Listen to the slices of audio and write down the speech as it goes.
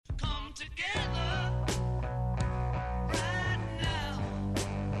come together right now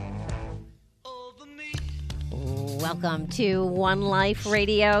over me. Welcome to One Life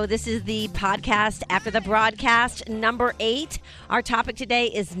Radio. This is the podcast after the broadcast, number 8. Our topic today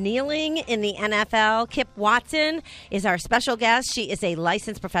is kneeling in the NFL. Kip Watson is our special guest. She is a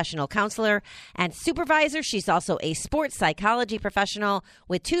licensed professional counselor and supervisor. She's also a sports psychology professional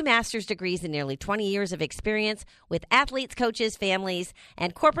with 2 master's degrees and nearly 20 years of experience with athletes, coaches, families,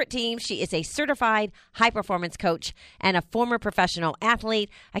 and corporate teams. She is a certified high-performance coach and a former professional athlete.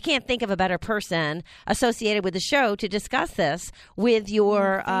 I can't think of a better person associated with the show to discuss this with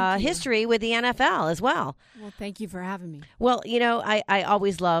your history with the NFL as well. Well, thank you for having me. Well, you know, I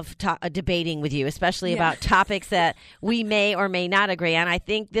always love debating with you, especially about topics that we may or may not agree on. I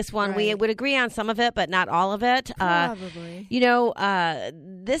think this one we would agree on some of it, but not all of it. Probably.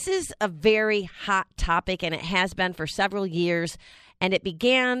 This is a very hot topic, and it has been for several years. And it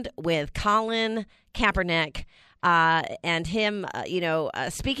began with Colin Kaepernick and him,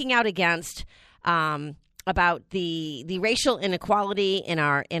 speaking out against about the racial inequality in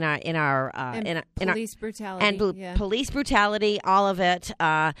our police brutality and police brutality, all of it.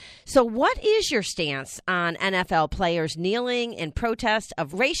 So, what is your stance on NFL players kneeling in protest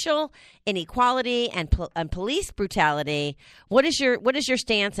of racial inequality and police brutality? What is your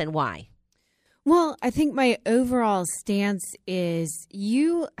stance and why? Well, I think my overall stance is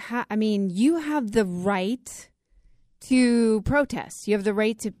you have the right to protest. You have the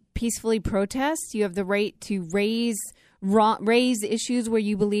right to peacefully protest. You have the right to raise issues where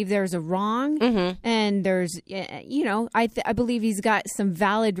you believe there's a wrong. Mm-hmm. And there's, I believe he's got some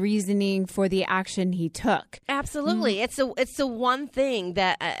valid reasoning for the action he took. Absolutely. Mm-hmm. It's the one thing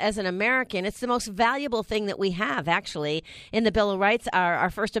that, as an American, it's the most valuable thing that we have, actually, in the Bill of Rights, our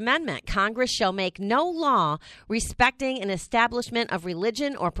First Amendment. Congress shall make no law respecting an establishment of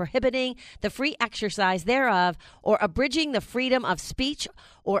religion or prohibiting the free exercise thereof or abridging the freedom of speech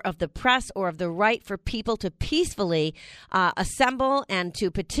or of the press or of the right for people to peacefully assemble and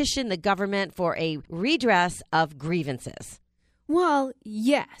to petition the government for a redress of grievances. Well,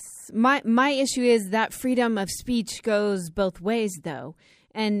 yes. My issue is that freedom of speech goes both ways, though.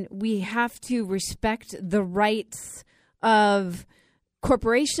 And we have to respect the rights of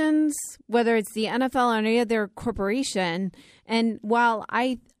corporations, whether it's the NFL or any other corporation. And while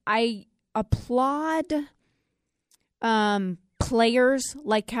I applaud players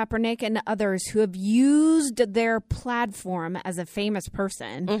like Kaepernick and others who have used their platform as a famous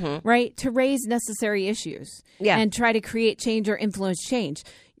person, mm-hmm. right, to raise necessary issues and try to create change or influence change.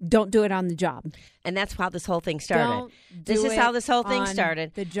 Don't do it on the job. And that's how this whole thing started. This is how this whole thing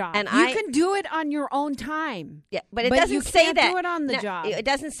started. The job. And you can do it on your own time. Yeah, but it doesn't say that. Do it on the job. It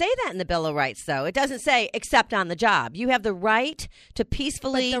doesn't say that in the Bill of Rights, though. It doesn't say except on the job. You have the right to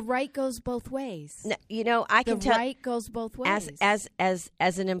peacefully. But the right goes both ways. I can tell. The right goes both ways. As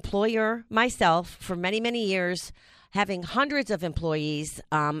an employer myself for many, many years, having hundreds of employees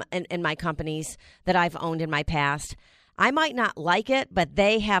in my companies that I've owned in my past. I might not like it, but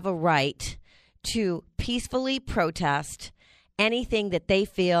they have a right to peacefully protest anything that they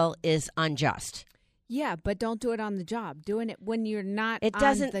feel is unjust. Yeah, but don't do it on the job. Doing it when you're not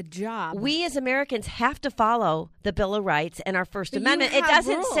on the job. We as Americans have to follow the Bill of Rights and our First Amendment. It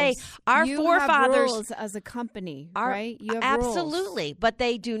doesn't say our forefathers. You have rules as a company, right? You have absolutely, rules. But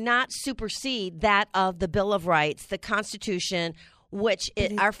they do not supersede that of the Bill of Rights, the Constitution, which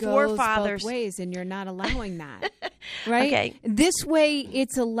our forefathers. Both ways, and you're not allowing that, right? Okay. This way,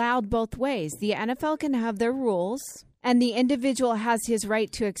 it's allowed both ways. The NFL can have their rules, and the individual has his right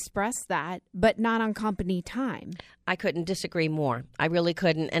to express that, but not on company time. I couldn't disagree more. I really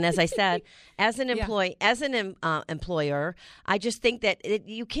couldn't. And as I said, as an employee, employer, I just think that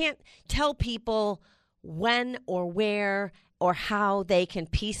you can't tell people when or where or how they can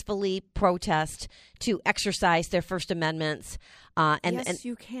peacefully protest to exercise their First Amendments. Yes,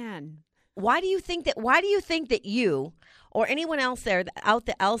 you can. Why do you think that you or anyone else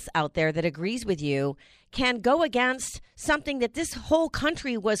out there that agrees with you can go against something that this whole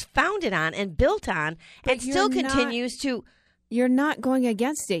country was founded on and built on and still continues to? You're not going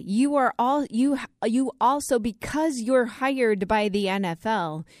against it. You are you also, because you're hired by the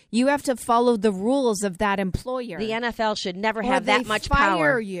NFL, you have to follow the rules of that employer. The NFL should never have that much power. They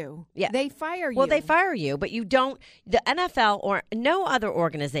fire you. Yeah. They fire you. Well, they fire you, but you don't. The NFL or no other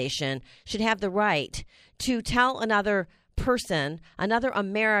organization should have the right to tell another person, another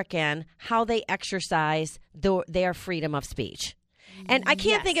American, how they exercise their freedom of speech. And I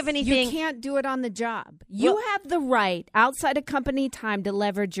can't think of anything. You can't do it on the job. You have the right, outside of company time, to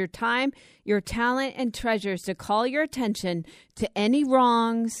leverage your time, your talent, and treasures to call your attention to any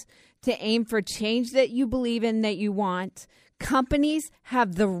wrongs, to aim for change that you believe in, that you want. Companies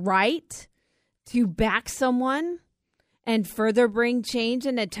have the right to back someone and further bring change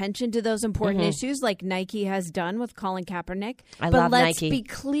and attention to those important issues like Nike has done with Colin Kaepernick. But love let's be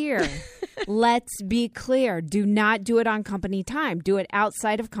clear. Let's be clear. Do not do it on company time. Do it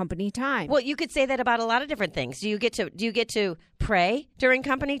outside of company time. Well, you could say that about a lot of different things. Do you get to pray during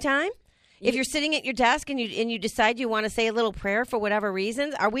company time? If you're sitting at your desk and you decide you want to say a little prayer for whatever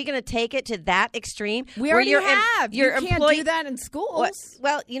reasons, are we going to take it to that extreme? We already have. You can't do that in schools.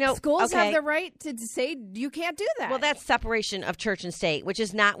 Well, schools have the right to say you can't do that. Well, that's separation of church and state, which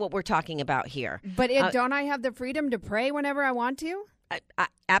is not what we're talking about here. But don't I have the freedom to pray whenever I want to?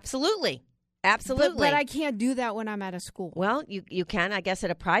 Absolutely. Absolutely. But I can't do that when I'm at a school. Well, you can, I guess, at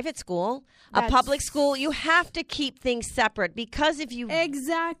a private school, a public school. You have to keep things separate because if you...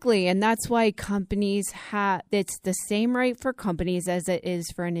 Exactly. And that's why companies have... It's the same right for companies as it is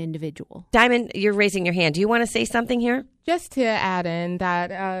for an individual. Diamond, you're raising your hand. Do you want to say something here? Just to add in that,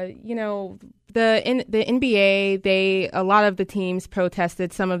 the NBA, a lot of the teams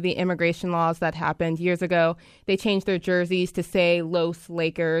protested some of the immigration laws that happened years ago. They changed their jerseys to say Los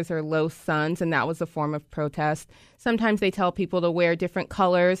Lakers or Los Suns, and that was a form of protest. Sometimes they tell people to wear different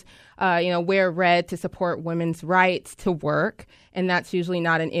colors, wear red to support women's rights to work, and that's usually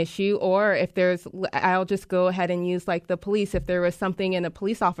not an issue. Or if I'll just go ahead and use like the police. If there was something and a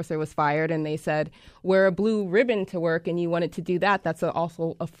police officer was fired and they said, wear a blue ribbon to work and you wanted to do that, that's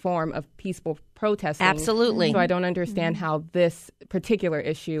also a form of peaceful protesting. Absolutely. So I don't understand how this particular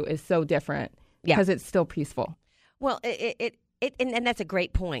issue is so different because it's still peaceful. Well, and that's a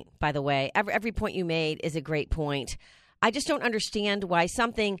great point, by the way. Every point you made is a great point. I just don't understand why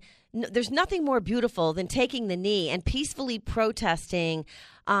there's nothing more beautiful than taking the knee and peacefully protesting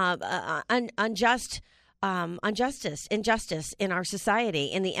injustice in our society,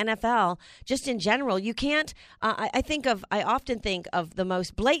 in the NFL, just in general. You can't, I often think of the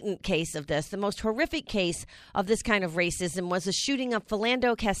most blatant case of this, the most horrific case of this kind of racism was the shooting of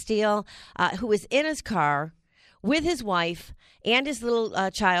Philando Castile, who was in his car with his wife and his little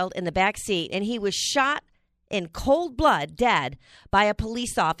child in the back seat, and he was shot in cold blood, dead, by a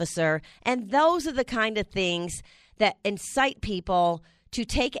police officer. And those are the kind of things that incite people to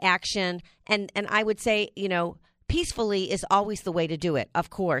take action. And I would say, peacefully is always the way to do it, of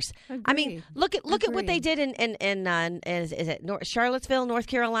course. Agreed. I mean, look at what they did in Charlottesville, North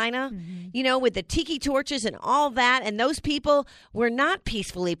Carolina, with the tiki torches and all that. And those people were not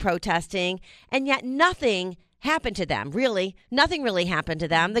peacefully protesting, and yet nothing happened to them. Really, nothing really happened to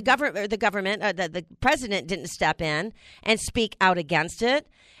them. The president didn't step in and speak out against it.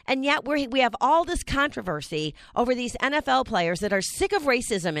 And yet we have all this controversy over these NFL players that are sick of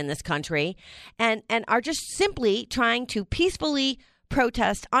racism in this country and are just simply trying to peacefully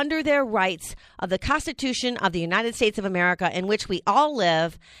protest under their rights of the Constitution of the United States of America, in which we all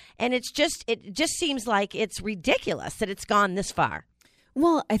live. And it just seems like it's ridiculous that it's gone this far.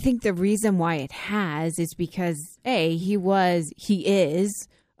 Well, I think the reason why it has is because, he is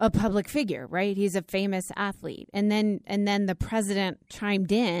a public figure, right? He's a famous athlete. And then the president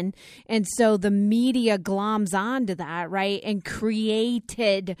chimed in. And so the media gloms onto that, right? And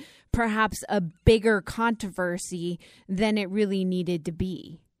created perhaps a bigger controversy than it really needed to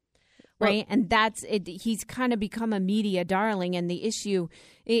be. Right. And that's it. He's kind of become a media darling. And the issue,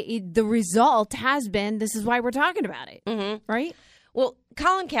 the result has been, this is why we're talking about it. Mm-hmm. Right. Well,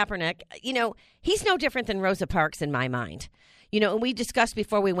 Colin Kaepernick, he's no different than Rosa Parks in my mind. And we discussed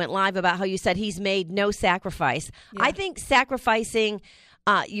before we went live about how you said he's made no sacrifice. Yeah. I think sacrificing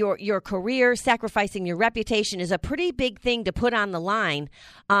your career, sacrificing your reputation is a pretty big thing to put on the line.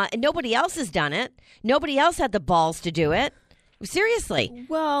 And nobody else has done it. Nobody else had the balls to do it. Seriously.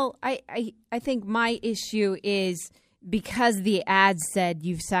 Well, I think my issue is because the ad said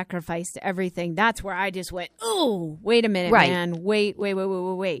you've sacrificed everything. That's where I just went, oh, wait a minute, right. Man. Wait.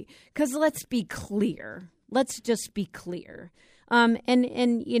 Because let's be clear. Let's just be clear.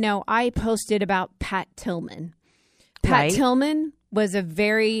 I posted about Pat Tillman. Pat Tillman was a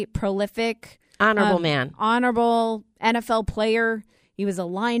very prolific, honorable man, honorable NFL player. He was a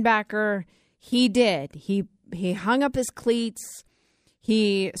linebacker. He hung up his cleats.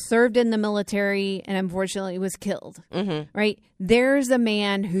 He served in the military and unfortunately was killed. Mm-hmm. Right? There's a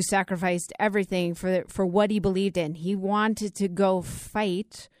man who sacrificed everything for what he believed in. He wanted to go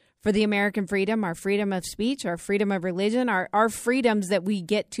fight for the American freedom, our freedom of speech, our freedom of religion, our freedoms that we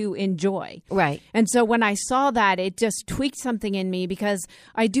get to enjoy. Right. And so when I saw that, it just tweaked something in me because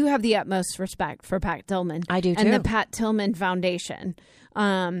I do have the utmost respect for Pat Tillman. I do, and too. the Pat Tillman Foundation.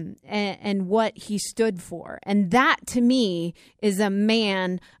 And what he stood for. And that, to me, is a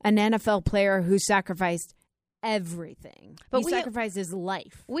man, an NFL player who sacrificed everything. But he sacrificed his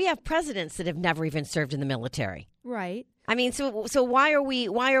life. We have presidents that have never even served in the military. Right. I mean, so why are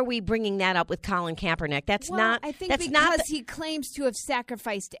we bringing that up with Colin Kaepernick? I think because he claims to have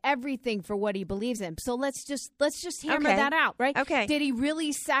sacrificed everything for what he believes in. So let's just hammer that out, right? Okay. Did he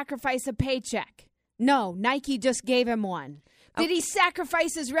really sacrifice a paycheck? No. Nike just gave him one. Did he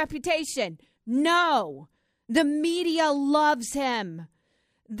sacrifice his reputation? No. The media loves him.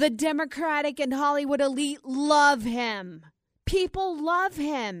 The Democratic and Hollywood elite love him. People love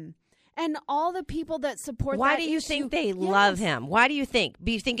him. And all the people that support Why that do you issue, think they love him? Why do you think?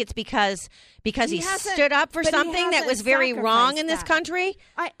 Do you think it's because he stood up for something that was very wrong in this country?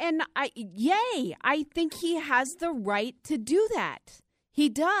 Yay. I think he has the right to do that. He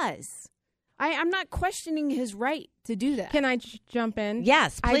does. I'm not questioning his right to do that. Can I jump in?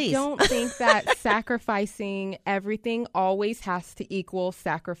 Yes, please. I don't think that sacrificing everything always has to equal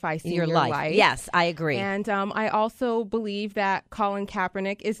sacrificing your life. Yes, I agree. And I also believe that Colin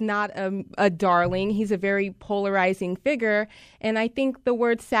Kaepernick is not a darling. He's a very polarizing figure. And I think the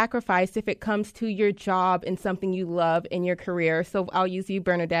word sacrifice, if it comes to your job and something you love in your career. So I'll use you,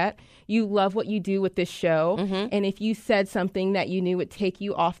 Bernadette. You love what you do with this show. Mm-hmm. And if you said something that you knew would take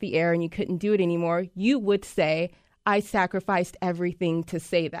you off the air and you couldn't do it anymore, you would say, I sacrificed everything to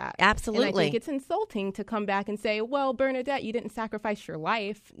say that. Absolutely. And I think it's insulting to come back and say, well, Bernadette, you didn't sacrifice your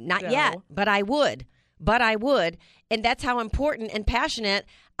life. Not yet, but I would. And that's how important and passionate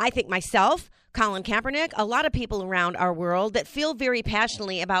I think myself, Colin Kaepernick, a lot of people around our world that feel very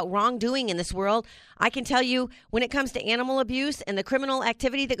passionately about wrongdoing in this world. I can tell you when it comes to animal abuse and the criminal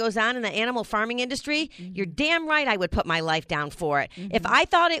activity that goes on in the animal farming industry, you're damn right I would put my life down for it. If I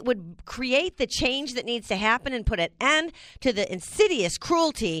thought it would create the change that needs to happen and put an end to the insidious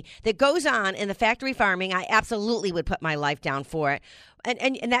cruelty that goes on in the factory farming, I absolutely would put my life down for it.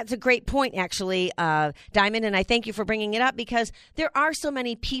 And that's a great point, actually, Diamond, and I thank you for bringing it up because there are so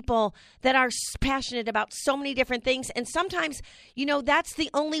many people that are passionate about so many different things, and sometimes, that's the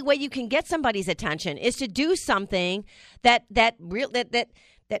only way you can get somebody's attention is to do something that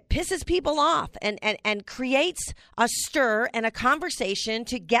pisses people off and creates a stir and a conversation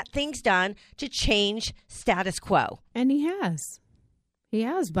to get things done to change status quo. And he has. He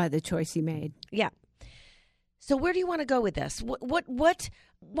has by the choice he made. Yeah. So where do you want to go with this?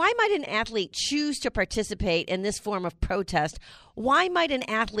 Why might an athlete choose to participate in this form of protest? Why might an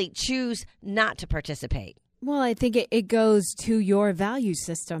athlete choose not to participate? Well, I think it goes to your value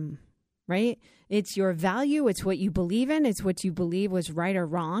system, right? It's your value. It's what you believe in. It's what you believe was right or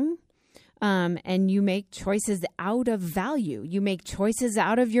wrong. And you make choices out of value. You make choices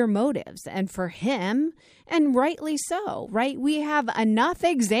out of your motives. And for him, and rightly so, right? We have enough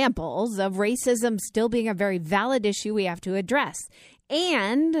examples of racism still being a very valid issue we have to address.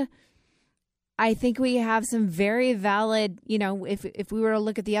 And I think we have some very valid, if we were to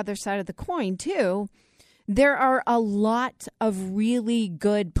look at the other side of the coin too, there are a lot of really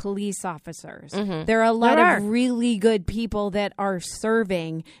good police officers. Mm-hmm. There are a lot of really good people that are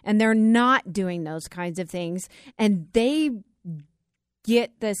serving, and they're not doing those kinds of things. And they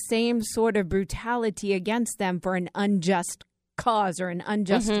get the same sort of brutality against them for an unjust cause or an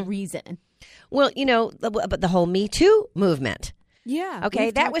unjust reason. Well, but the whole Me Too movement. Yeah.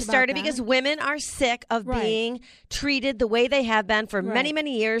 Okay, that was started because women are sick of being treated the way they have been for many,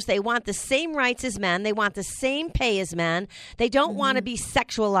 many years. They want the same rights as men. They want the same pay as men. They don't want to be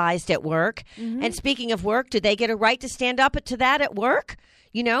sexualized at work. And speaking of work, do they get a right to stand up to that at work?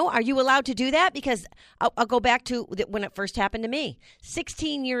 Are you allowed to do that? Because I'll go back to when it first happened to me.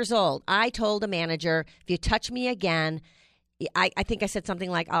 16 years old, I told a manager, if you touch me again, I think I said something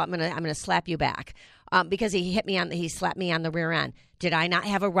like, "Oh, I'm gonna slap you back," because he slapped me on the rear end. Did I not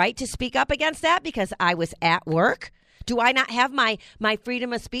have a right to speak up against that because I was at work? Do I not have my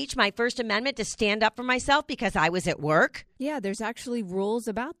freedom of speech, my First Amendment, to stand up for myself because I was at work? Yeah, there's actually rules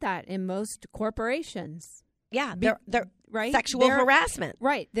about that in most corporations. Yeah, they're sexual harassment.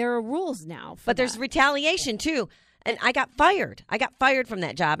 Right, there are rules now. But there's retaliation too. And I got fired. I got fired from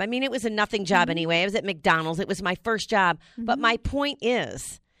that job. I mean, it was a nothing job anyway. I was at McDonald's. It was my first job. But my point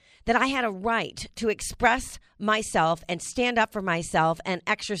is that I had a right to express myself and stand up for myself and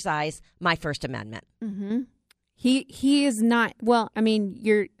exercise my First Amendment. Mm-hmm. He is not, well, I mean,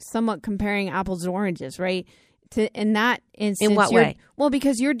 you're somewhat comparing apples to oranges, right? in that instance. In what way? Well,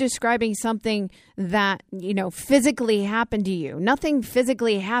 because you're describing something that, physically happened to you. Nothing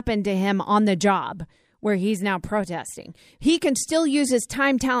physically happened to him on the job where he's now protesting. He can still use his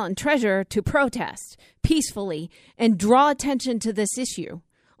time, talent, and treasure to protest peacefully and draw attention to this issue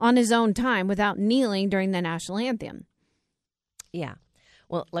on his own time without kneeling during the national anthem. Yeah.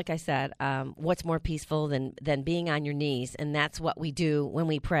 Well, like I said, what's more peaceful than being on your knees? And that's what we do when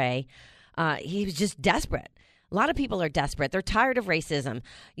we pray. He was just desperate. A lot of people are desperate. They're tired of racism.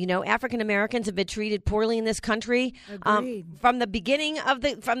 African Americans have been treated poorly in this country from the beginning of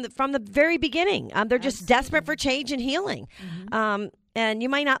from the very beginning. They're just desperate for change and healing. Mm-hmm. And you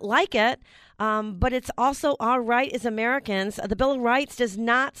might not like it, but it's also our right as Americans. The Bill of Rights does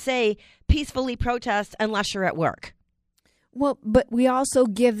not say peacefully protest unless you're at work. Well, but we also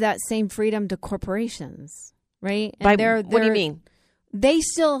give that same freedom to corporations, right? What do you mean? They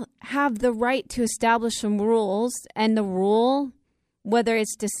still have the right to establish some rules, and the rule, whether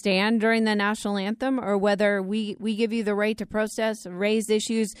it's to stand during the national anthem or whether we give you the right to protest, raise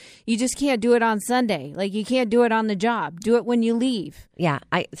issues, you just can't do it on Sunday. Like, you can't do it on the job. Do it when you leave. Yeah,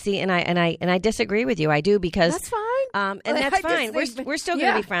 I see, and I disagree with you. I do because that's fine. And that's fine. We're still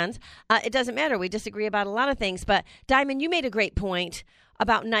going to be friends. It doesn't matter. We disagree about a lot of things. But Diamond, you made a great point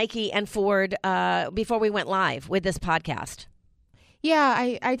about Nike and Ford before we went live with this podcast.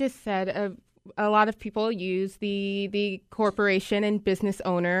 Yeah, I just said a lot of people use the corporation and business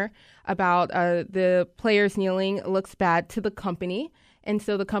owner about the players kneeling looks bad to the company. And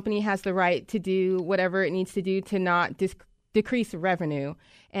so the company has the right to do whatever it needs to do to not decrease revenue.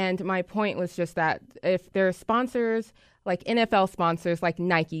 And my point was just that if there are sponsors, like NFL sponsors like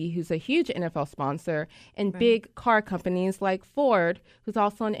Nike, who's a huge NFL sponsor, and big car companies like Ford, who's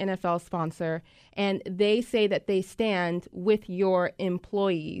also an NFL sponsor, and they say that they stand with your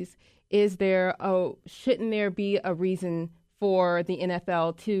employees, shouldn't there be a reason for the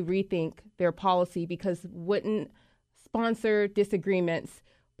NFL to rethink their policy? Because wouldn't sponsor disagreements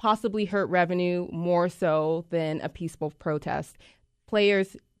possibly hurt revenue more so than a peaceful protest?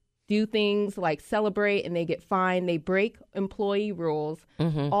 Players do things like celebrate and they get fined. They break employee rules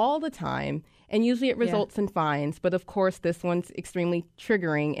all the time, and usually it results in fines. But of course, this one's extremely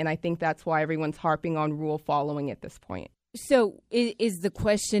triggering, and I think that's why everyone's harping on rule following at this point. So is the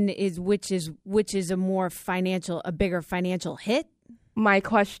question which is a bigger financial hit? My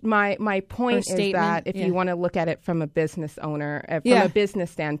point is that if you want to look at it from a business owner, from a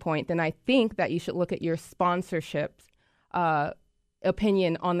business standpoint, then I think that you should look at your sponsorship's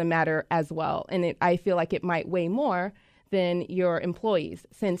opinion on the matter as well. And I feel like it might weigh more than your employees,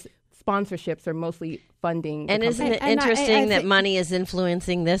 since sponsorships are mostly funding. And isn't it interesting that money is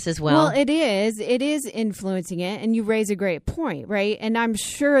influencing this as well? Well, it is. It is influencing it. And you raise a great point, right? And I'm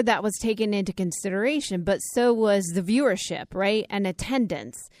sure that was taken into consideration, but so was the viewership, right? And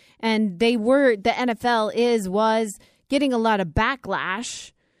attendance. And the NFL was getting a lot of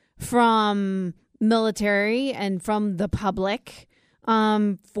backlash from military and from the public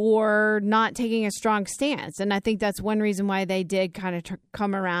for not taking a strong stance. And I think that's one reason why they did kind of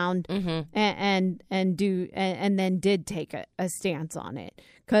come around and then did take a stance on it.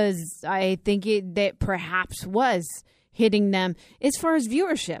 Because I think that perhaps was hitting them as far as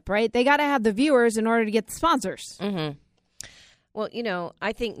viewership, right? They got to have the viewers in order to get the sponsors. Mm-hmm. Well,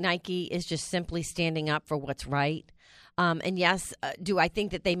 I think Nike is just simply standing up for what's right. And yes, do I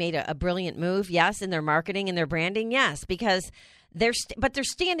think that they made a brilliant move? Yes, in their marketing and their branding? Yes, because they're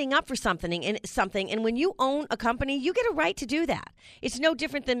standing up for something. And when you own a company, you get a right to do that. It's no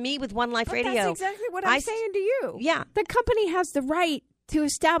different than me with One Life Radio. That's exactly what I'm saying to you. Yeah. The company has the right to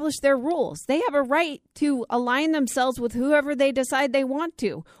establish their rules. They have a right to align themselves with whoever they decide they want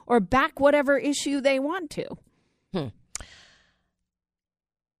to, or back whatever issue they want to.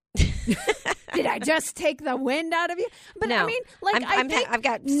 Did I just take the wind out of you? But no, I mean, like, I've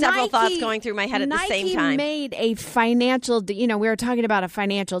got several thoughts going through my head at the same time. Nike made a financial, we were talking about a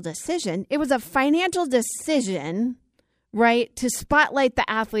financial decision. It was a financial decision, right, to spotlight the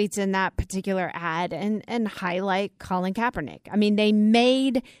athletes in that particular ad and highlight Colin Kaepernick. I mean, they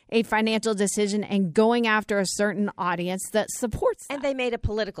made a financial decision and going after a certain audience that supports that. And they made a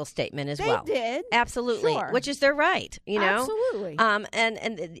political statement as well. They did. Absolutely. Sure. Which is their right, Absolutely.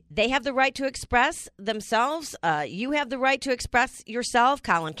 And they have the right to express themselves. You have the right to express yourself.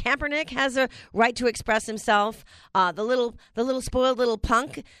 Colin Kaepernick has a right to express himself. The little spoiled little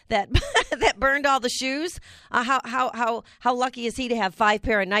punk that that burned all the shoes. How lucky is he to have 5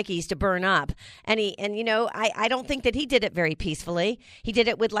 pair of Nikes to burn up? And I don't think that he did it very peacefully. He did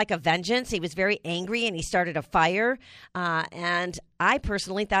it with like a vengeance. He was very angry and he started a fire. And I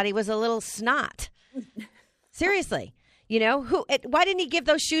personally thought he was a little snot. Seriously. Why didn't he give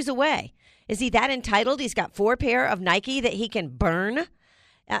those shoes away? Is he that entitled? He's got 4 pair of Nike that he can burn.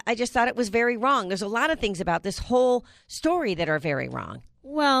 I just thought it was very wrong. There's a lot of things about this whole story that are very wrong.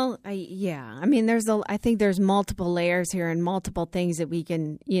 Well, I mean, I think there's multiple layers here and multiple things that we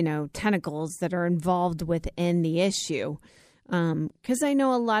can, tentacles that are involved within the issue. Because I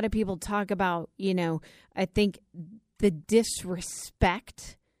know a lot of people talk about, I think the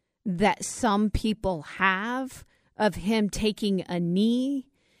disrespect that some people have of him taking a knee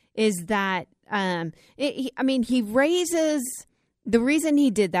is that, he raises, the reason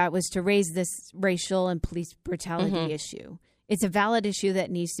he did that was to raise this racial and police brutality issue. It's a valid issue that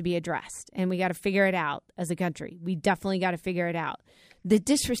needs to be addressed, and we got to figure it out as a country. We definitely got to figure it out. The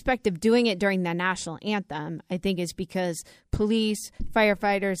disrespect of doing it during the national anthem, I think, is because police,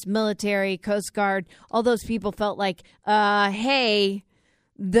 firefighters, military, Coast Guard, all those people felt like, hey,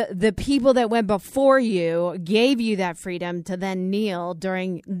 the people that went before you gave you that freedom to then kneel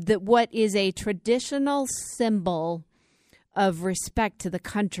during what is a traditional symbol of respect to the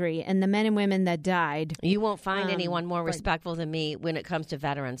country and the men and women that died. You won't find anyone more respectful than me when it comes to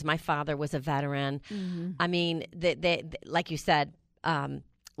veterans. My father was a veteran. I mean, they, like you said,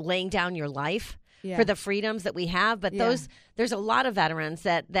 laying down your life for the freedoms that we have. But there's a lot of veterans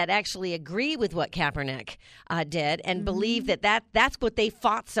that actually agree with what Kaepernick did and believe that's what they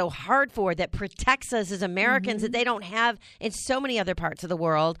fought so hard for, that protects us as Americans that they don't have in so many other parts of the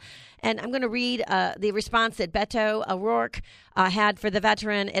world. And I'm going to read the response that Beto O'Rourke had for the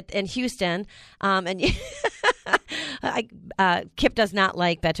veteran in Houston. Kip does not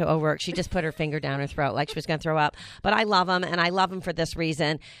like Beto O'Rourke. She just put her finger down her throat like she was going to throw up. But I love him, and I love him for this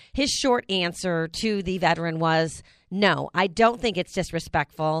reason. His short answer to the veteran was, no, I don't think it's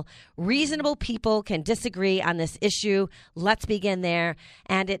disrespectful. Reasonable people can disagree on this issue. Let's begin there.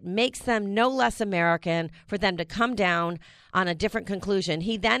 And it makes them no less American for them to come down on a different conclusion.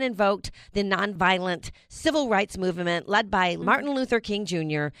 He then invoked the nonviolent civil rights movement led by Martin Luther King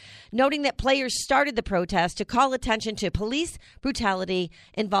Jr., noting that players started the protest to call attention to police brutality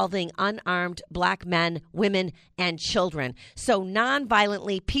involving unarmed black men, women, and children. So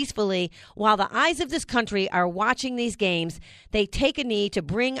nonviolently, peacefully, while the eyes of this country are watching these games, they take a knee to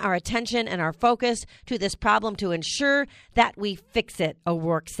bring our attention and our focus to this problem to ensure that we fix it,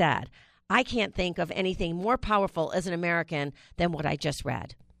 O'Rourke said. I can't think of anything more powerful as an American than what I just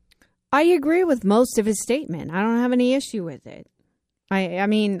read. I agree with most of his statement. I don't have any issue with it.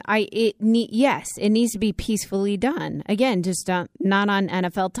 Yes, it needs to be peacefully done. Again, just not on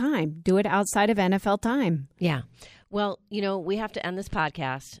NFL time. Do it outside of NFL time. Yeah. Well, we have to end this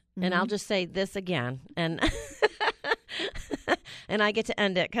podcast, and I'll just say this again, and and I get to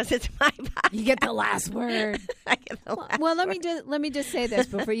end it because it's my podcast. You get the last word. I get the last well, word. let me just say this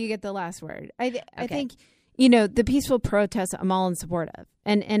before you get the last word. I think the peaceful protests I'm all in support of,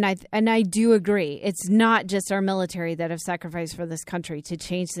 and I do agree. It's not just our military that have sacrificed for this country to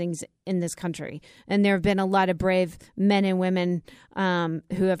change things in this country, and there have been a lot of brave men and women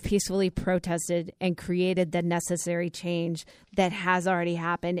who have peacefully protested and created the necessary change that has already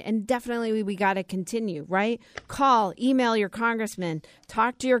happened. And definitely we got to continue, right? Call, email your congressman,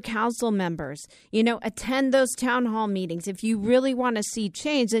 talk to your council members, attend those town hall meetings. If you really want to see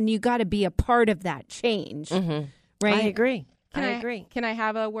change, then you got to be a part of that change, right? I agree. I agree. Can I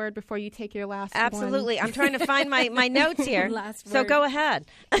have a word before you take your last Absolutely. one? I'm trying to find my notes here. Last So word. go ahead.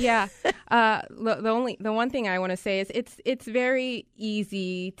 Yeah. The one thing I want to say is it's very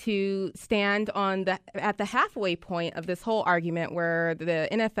easy to stand at the halfway point of this whole argument where the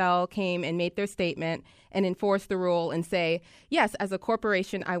NFL came and made their statement and enforced the rule and say, yes, as a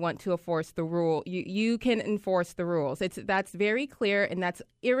corporation, I want to enforce the rule. You can enforce the rules. That's very clear and that's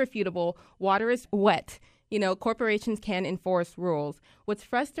irrefutable. Water is wet. Corporations can enforce rules. What's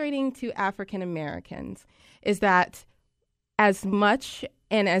frustrating to African Americans is that as much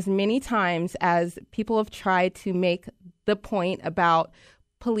and as many times as people have tried to make the point about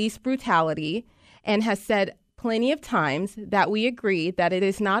police brutality and has said plenty of times that we agree that it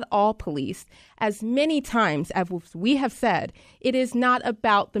is not all police, as many times as we have said, it is not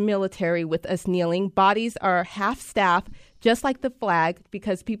about the military with us kneeling. Bodies are half-staff, just like the flag,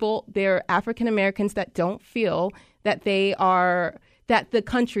 because they're African Americans that don't feel that that the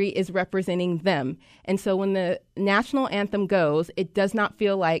country is representing them. And so when the national anthem goes, it does not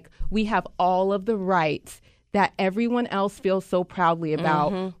feel like we have all of the rights that everyone else feels so proudly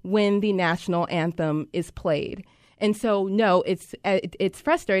about when the national anthem is played. And so, no, it's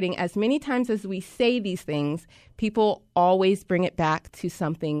frustrating. As many times as we say these things, people always bring it back to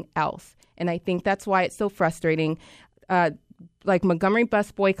something else. And I think that's why it's so frustrating. like Montgomery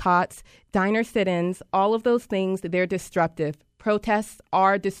bus boycotts, diner sit-ins, all of those things, they're disruptive. Protests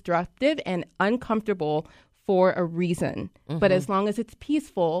are disruptive and uncomfortable for a reason. But as long as it's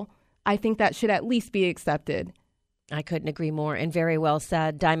peaceful, I think that should at least be accepted. I couldn't agree more, and very well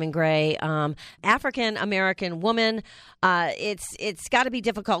said. Diamond Gray, African-American woman, it's got to be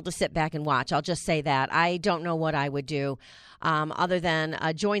difficult to sit back and watch. I'll just say that. I don't know what I would do other than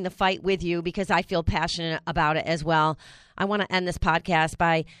join the fight with you because I feel passionate about it as well. I want to end this podcast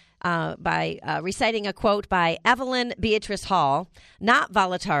by reciting a quote by Evelyn Beatrice Hall, not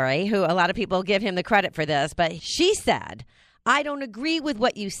Voltaire, who a lot of people give him the credit for this, but she said, "I don't agree with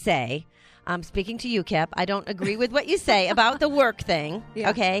what you say." I'm speaking to you, Kip. I don't agree with what you say about the work thing,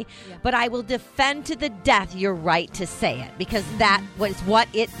 okay? Yeah. But I will defend to the death your right to say it because that was what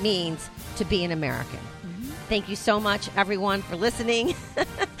it means to be an American. Thank you so much, everyone, for listening,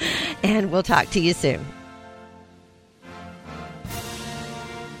 and we'll talk to you soon.